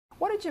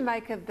did you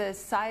make of the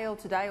sale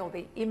today, or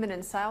the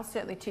imminent sale,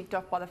 certainly ticked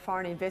off by the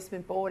Foreign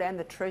Investment Board and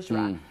the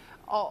Treasurer,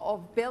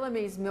 of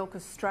Bellamy's Milk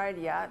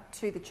Australia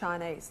to the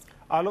Chinese?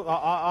 Look,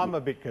 I'm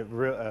a bit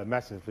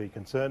massively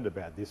concerned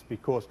about this,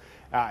 because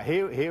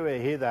here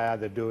they are,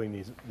 they're doing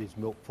these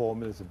milk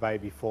formulas, the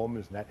baby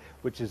formulas and that,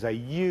 which is a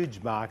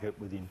huge market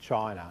within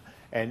China,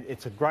 and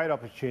it's a great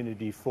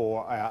opportunity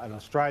for an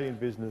Australian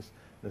business.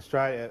 In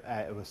Australia,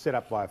 it was set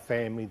up by a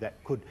family that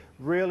could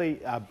really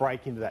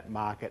break into that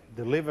market,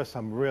 deliver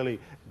some really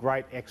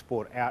great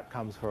export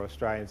outcomes for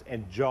Australians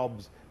and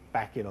jobs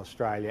back in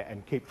Australia,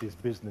 and keep this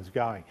business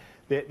going.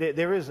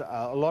 There is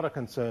a lot of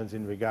concerns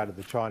in regard to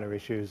the China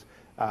issues,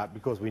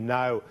 because we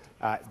know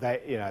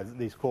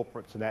these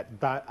corporates and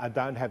that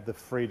don't have the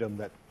freedom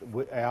that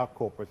our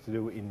corporates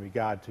do in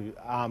regard to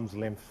arm's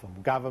length from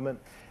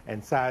government,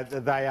 and so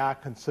they are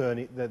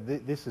concerning.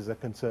 This is a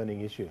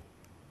concerning issue.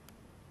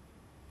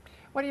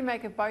 What do you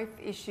make of both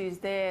issues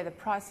there, the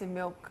price of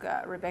milk,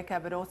 Rebecca,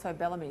 but also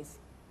Bellamy's?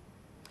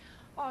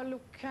 Oh,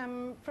 look,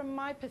 from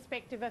my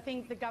perspective, I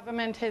think the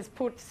government has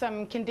put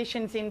some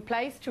conditions in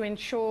place to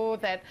ensure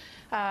that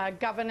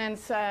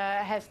governance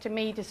has to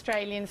meet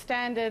Australian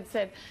standards,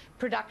 that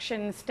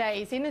production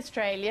stays in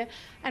Australia.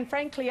 And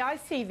frankly, I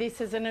see this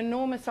as an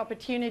enormous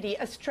opportunity.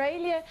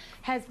 Australia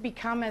has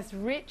become as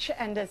rich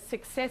and as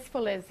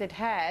successful as it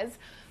has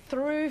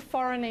through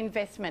foreign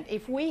investment.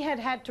 If we had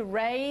had to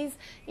raise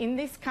in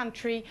this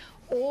country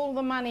all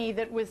the money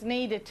that was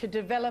needed to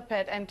develop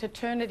it and to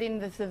turn it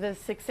into the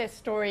success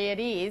story it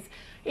is,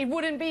 it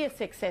wouldn't be a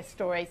success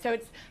story. So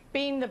it's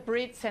been the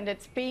Brits and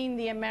it's been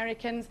the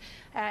Americans,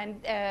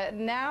 and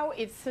now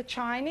it's the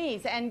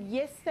Chinese. And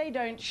yes, they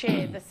don't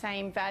share the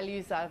same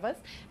values of us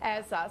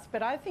as us,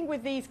 but I think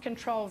with these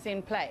controls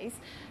in place,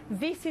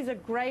 this is a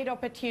great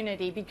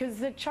opportunity, because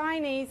the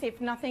Chinese,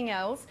 if nothing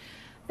else,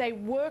 they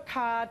work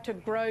hard to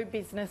grow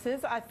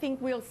businesses. I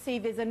think we'll see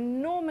there's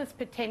enormous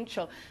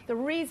potential. The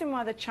reason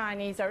why the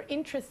Chinese are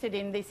interested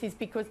in this is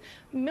because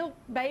milk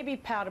baby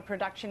powder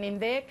production in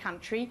their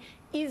country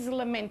is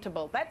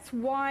lamentable. That's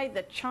why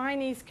the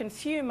Chinese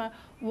consumer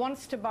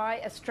wants to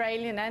buy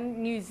Australian and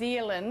New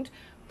Zealand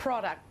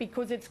product,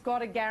 because it's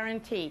got a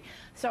guarantee.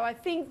 So I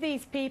think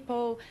these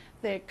people,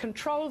 the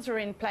controls are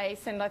in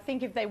place, and I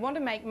think if they want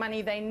to make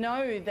money, they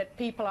know that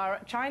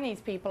Chinese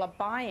people are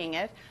buying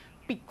it,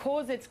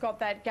 because it's got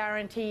that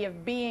guarantee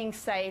of being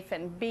safe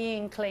and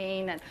being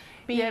clean and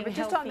being healthy. But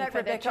just on that,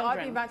 Rebecca,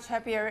 I'd be much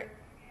happier.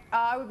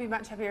 I would be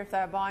much happier if they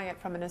were buying it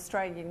from an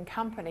Australian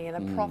company and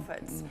the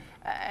profits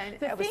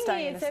were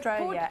staying in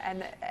Australia,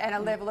 and a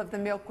level of the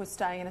milk was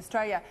staying in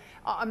Australia.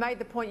 I made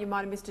the point, you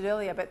might have missed it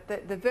earlier, but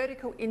the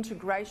vertical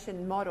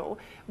integration model,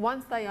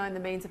 once they own the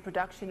means of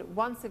production,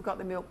 once they've got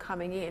the milk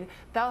coming in,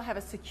 they'll have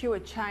a secure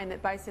chain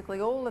that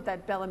basically all of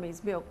that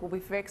Bellamy's milk will be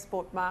for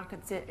export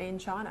markets in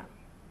China.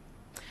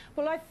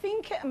 Well, I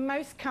think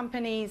most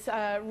companies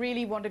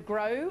really want to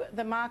grow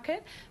the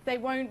market. They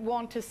won't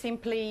want to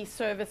simply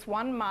service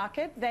one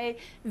market.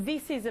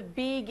 This is a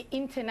big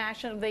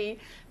international.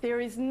 There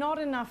is not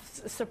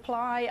enough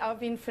supply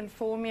of infant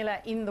formula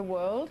in the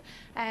world,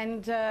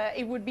 and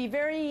it would be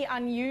very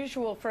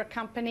unusual for a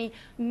company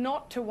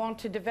not to want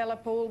to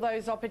develop all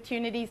those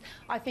opportunities.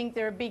 I think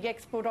there are big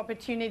export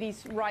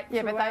opportunities right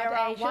throughout Asia.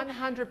 Yeah, but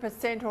they are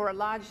 100% or a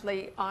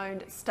largely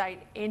owned state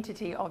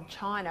entity of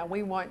China.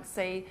 We won't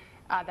see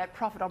that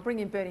profit. I'll bring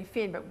in Bernie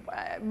Finn,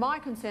 but my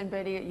concern,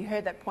 Bernie, you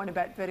heard that point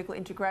about vertical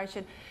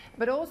integration,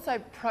 but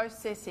also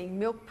processing,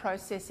 milk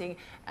processing,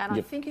 and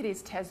I think it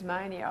is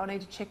Tasmania. I'll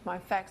need to check my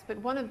facts, but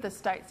one of the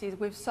states is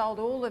we've sold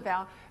all of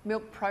our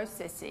milk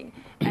processing,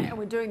 and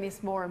we're doing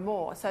this more and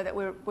more, so that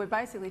we're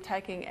basically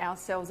taking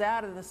ourselves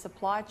out of the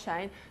supply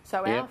chain,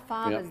 so our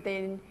farmers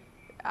then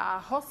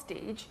are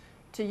hostage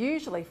to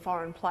usually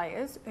foreign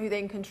players who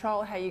then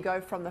control how you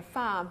go from the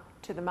farm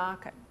to the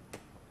market.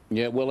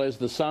 Yeah, well, as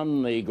the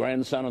son, the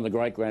grandson and the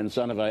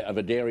great-grandson of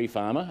a dairy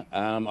farmer,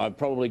 I've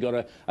probably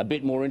got a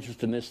bit more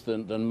interest in this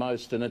than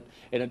most, and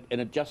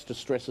it just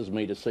distresses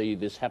me to see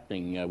this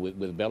happening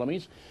with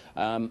Bellamy's.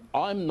 I'm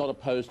not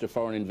opposed to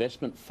foreign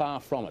investment, far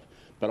from it,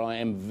 but I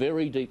am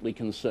very deeply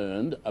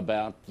concerned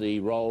about the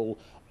role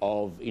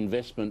of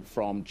investment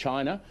from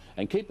China.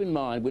 And keep in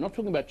mind, we're not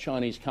talking about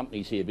Chinese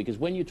companies here, because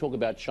when you talk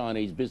about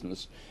Chinese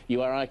business,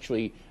 you are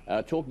actually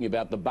talking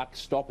about the buck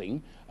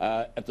stopping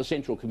at the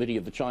Central Committee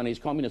of the Chinese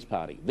Communist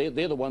Party.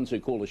 They're the ones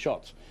who call the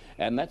shots.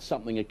 And that's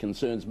something that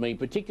concerns me,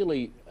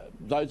 particularly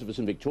those of us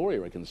in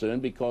Victoria are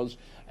concerned, because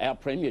our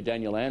Premier,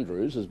 Daniel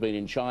Andrews, has been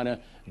in China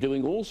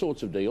doing all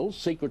sorts of deals,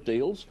 secret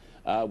deals,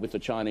 with the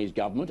Chinese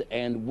government,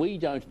 and we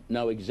don't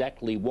know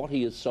exactly what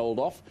he has sold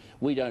off.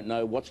 We don't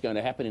know what's going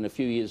to happen in a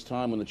few years'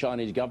 time when the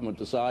Chinese government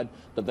decide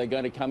that they're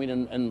going to come in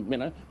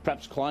and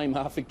perhaps claim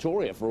half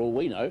Victoria, for all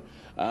we know.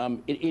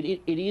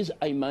 It is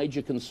a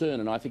major concern,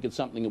 and I think it's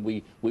something that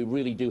we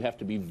really do have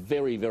to be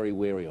very, very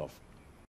wary of.